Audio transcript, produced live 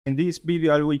In this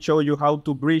video, I will show you how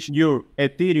to bridge your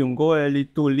Ethereum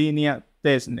GOERLI to Linea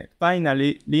Testnet.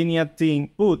 Finally, Linea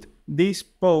team put this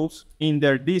post in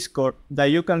their Discord that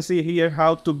you can see here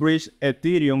how to bridge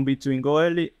Ethereum between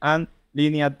GOERLI and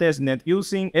Linea Testnet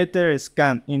using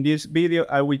Etherscan. In this video,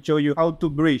 I will show you how to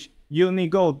bridge. You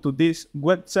need to go to this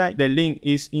website, the link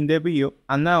is in the bio,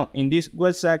 and now in this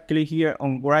website, click here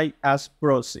on Write as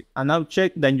Proxy, and now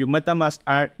check that your MetaMask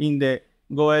are in the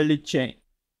GOERLI chain.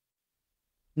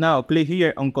 Now click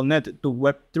here on Connect to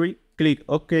Web3, click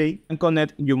OK, and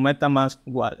connect your MetaMask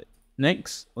wallet.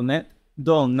 Next, connect.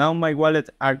 Done, now my wallets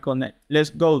are connected. Let's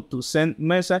go to Send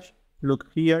Message, look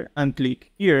here and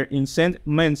click here in Send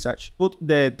Message. Put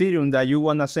the Ethereum that you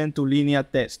wanna send to Linea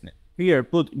Testnet. Here,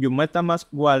 put your MetaMask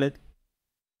wallet.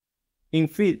 In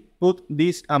feed, put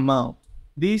this amount.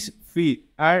 These fees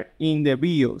are in the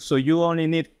bio, so you only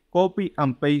need copy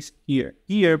and paste here.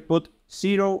 Here, put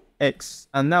 0x,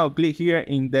 and now click here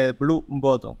in the blue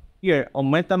button. Here on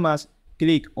MetaMask,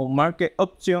 click on Market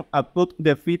option and put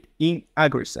the feed in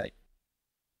aggregate.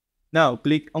 Now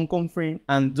click on Confirm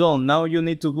and done. Now you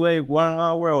need to wait 1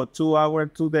 hour or 2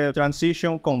 hours to the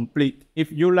transition complete. If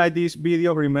you like this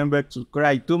video, remember to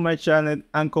subscribe to my channel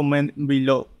and comment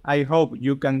below. I hope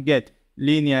you can get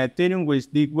Linea Ethereum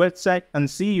with this website and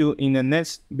see you in the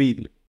next video.